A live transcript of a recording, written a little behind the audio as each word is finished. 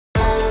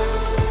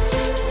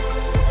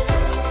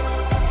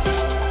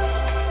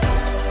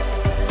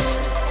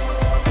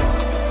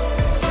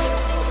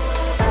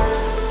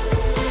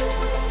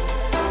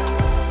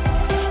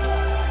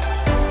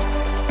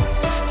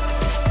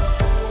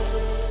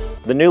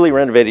The newly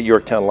renovated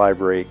Yorktown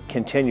Library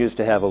continues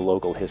to have a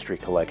local history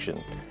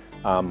collection.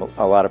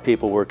 A lot of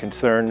people were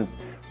concerned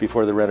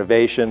before the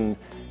renovation.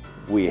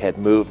 We had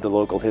moved the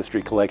local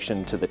history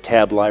collection to the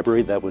tab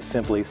library. That was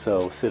simply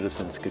so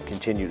citizens could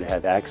continue to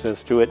have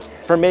access to it.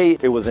 For me,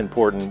 it was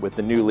important with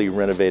the newly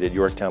renovated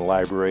Yorktown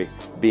Library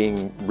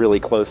being really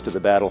close to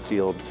the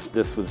battlefields.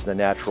 This was the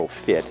natural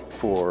fit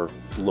for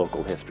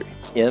local history.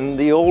 In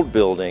the old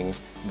building,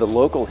 the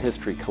local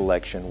history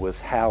collection was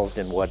housed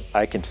in what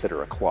I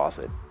consider a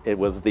closet. It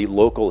was the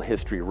local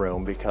history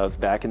room because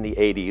back in the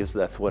 80s,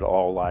 that's what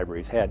all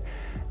libraries had.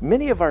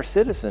 Many of our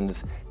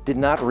citizens did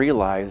not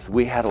realize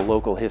we had a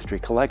local history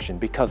collection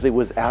because it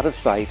was out of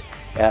sight,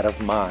 out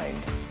of mind.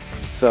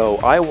 So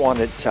I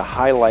wanted to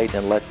highlight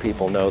and let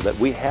people know that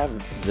we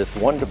have this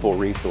wonderful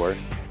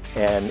resource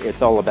and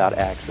it's all about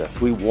access.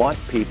 We want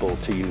people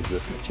to use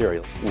this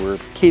material. We're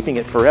keeping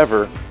it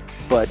forever,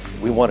 but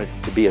we want it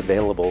to be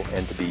available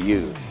and to be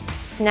used.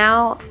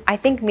 Now, I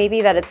think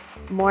maybe that it's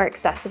more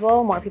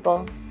accessible, more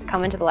people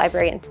come into the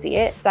library and see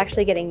it. It's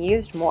actually getting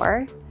used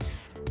more.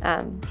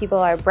 People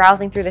are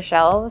browsing through the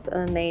shelves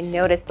and then they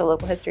notice the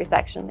local history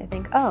section. They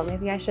think, oh,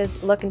 maybe I should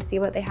look and see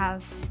what they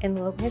have in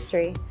the local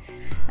history.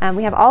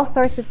 We have all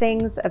sorts of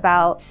things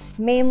about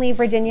mainly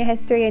Virginia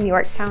history and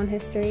Yorktown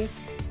history.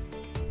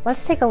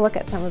 Let's take a look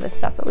at some of the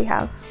stuff that we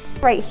have.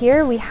 Right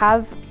here we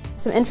have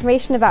some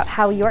information about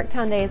how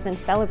Yorktown Day has been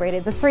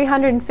celebrated, the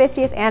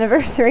 350th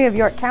anniversary of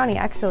York County,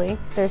 actually.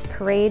 There's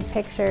parade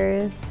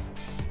pictures,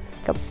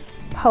 like a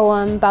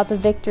poem about the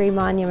Victory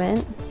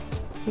Monument.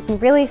 You can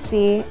really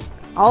see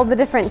all the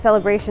different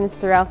celebrations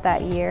throughout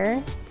that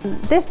year.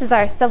 This is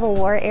our Civil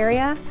War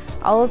area.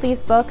 All of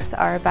these books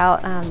are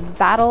about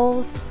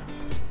battles,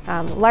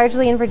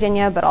 largely in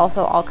Virginia, but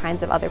also all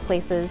kinds of other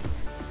places.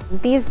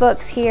 These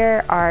books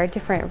here are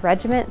different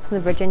regiments, the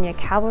Virginia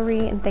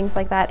Cavalry and things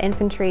like that,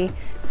 infantry.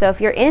 So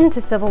if you're into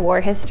Civil War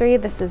history,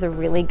 this is a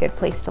really good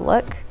place to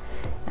look.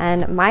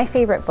 And my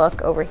favorite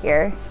book over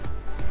here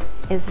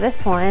is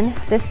this one.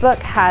 This book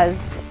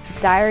has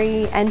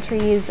diary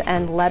entries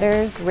and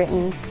letters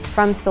written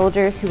from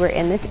soldiers who were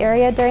in this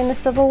area during the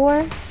Civil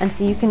War. And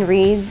so you can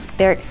read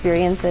their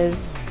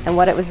experiences and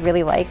what it was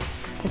really like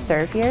to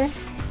serve here.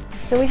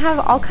 So we have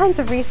all kinds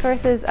of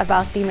resources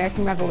about the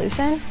American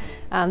Revolution.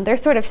 They're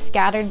sort of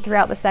scattered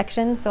throughout the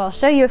section, so I'll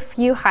show you a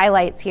few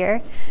highlights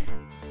here.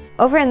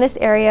 Over in this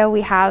area,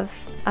 we have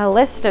a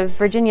list of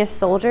Virginia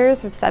soldiers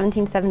of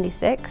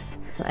 1776,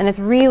 and it's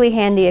really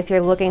handy if you're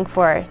looking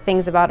for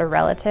things about a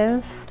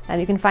relative.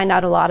 You can find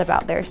out a lot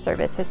about their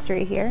service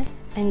history here.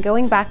 And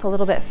going back a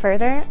little bit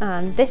further,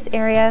 this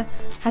area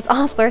has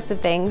all sorts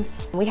of things.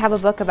 We have a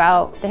book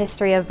about the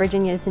history of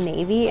Virginia's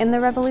Navy in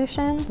the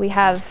Revolution. We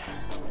have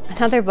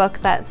another book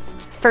that's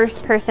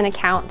first-person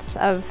accounts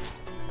of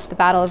the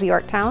Battle of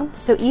Yorktown.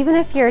 So even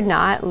if you're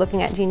not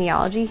looking at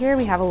genealogy here,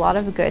 we have a lot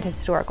of good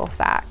historical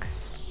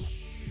facts.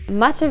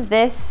 Much of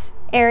this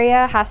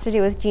area has to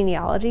do with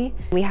genealogy.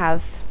 We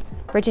have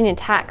Virginia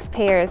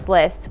taxpayers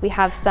lists. We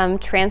have some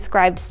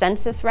transcribed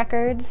census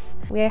records.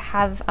 We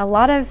have a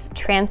lot of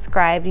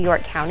transcribed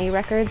York County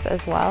records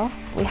as well.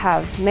 We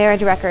have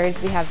marriage records,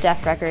 we have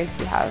death records,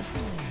 we have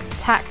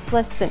tax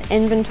lists and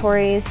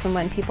inventories from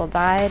when people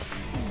died.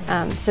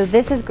 So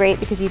this is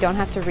great because you don't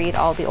have to read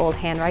all the old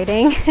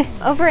handwriting.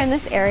 Over in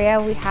this area,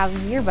 we have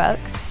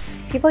yearbooks.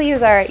 People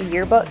use our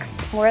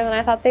yearbooks more than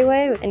I thought they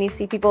would, and you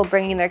see people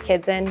bringing their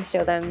kids in to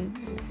show them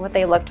what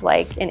they looked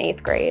like in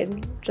 8th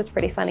grade, which is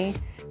pretty funny.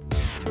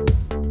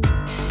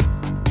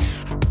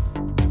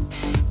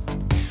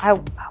 I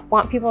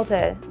want people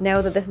to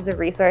know that this is a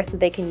resource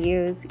that they can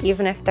use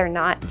even if they're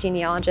not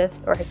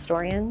genealogists or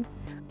historians.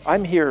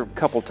 I'm here a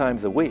couple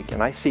times a week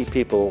and I see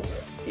people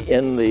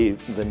in the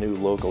new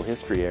local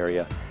history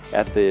area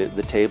at the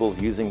tables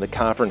using the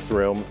conference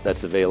room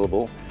that's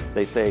available.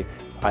 They say,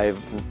 I've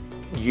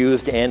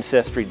used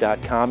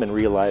Ancestry.com and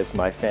realized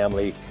my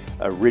family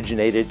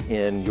originated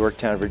in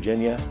Yorktown,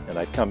 Virginia, and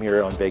I've come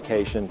here on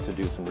vacation to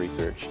do some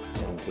research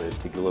and to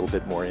get a little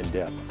bit more in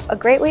depth. A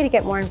great way to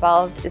get more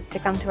involved is to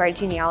come to our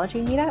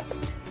genealogy meetup,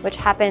 which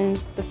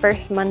happens the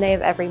first Monday of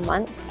every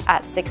month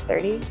at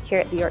 6:30 here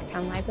at the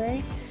Yorktown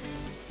Library.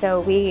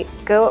 So we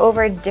go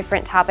over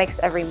different topics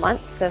every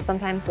month. So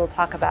sometimes we'll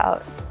talk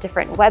about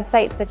different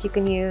websites that you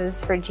can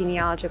use for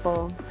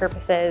genealogical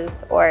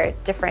purposes or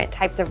different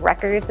types of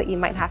records that you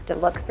might have to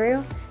look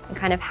through and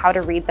kind of how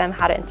to read them,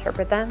 how to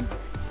interpret them.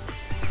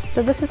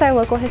 So this is our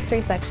local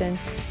history section.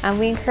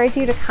 We encourage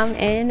you to come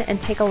in and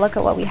take a look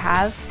at what we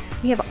have.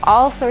 We have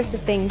all sorts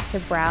of things to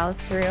browse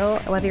through,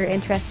 whether you're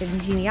interested in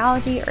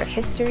genealogy or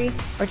history,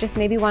 or just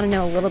maybe want to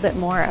know a little bit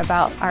more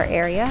about our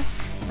area.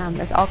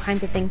 There's all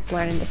kinds of things to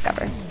learn and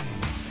discover.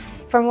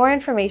 For more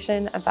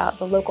information about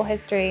the local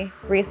history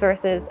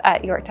resources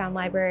at Yorktown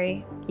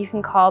Library, you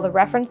can call the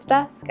reference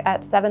desk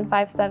at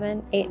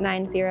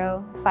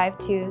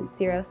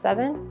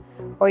 757-890-5207,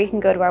 or you can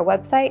go to our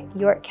website,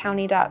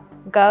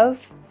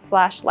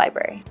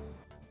 YorkCounty.gov/library.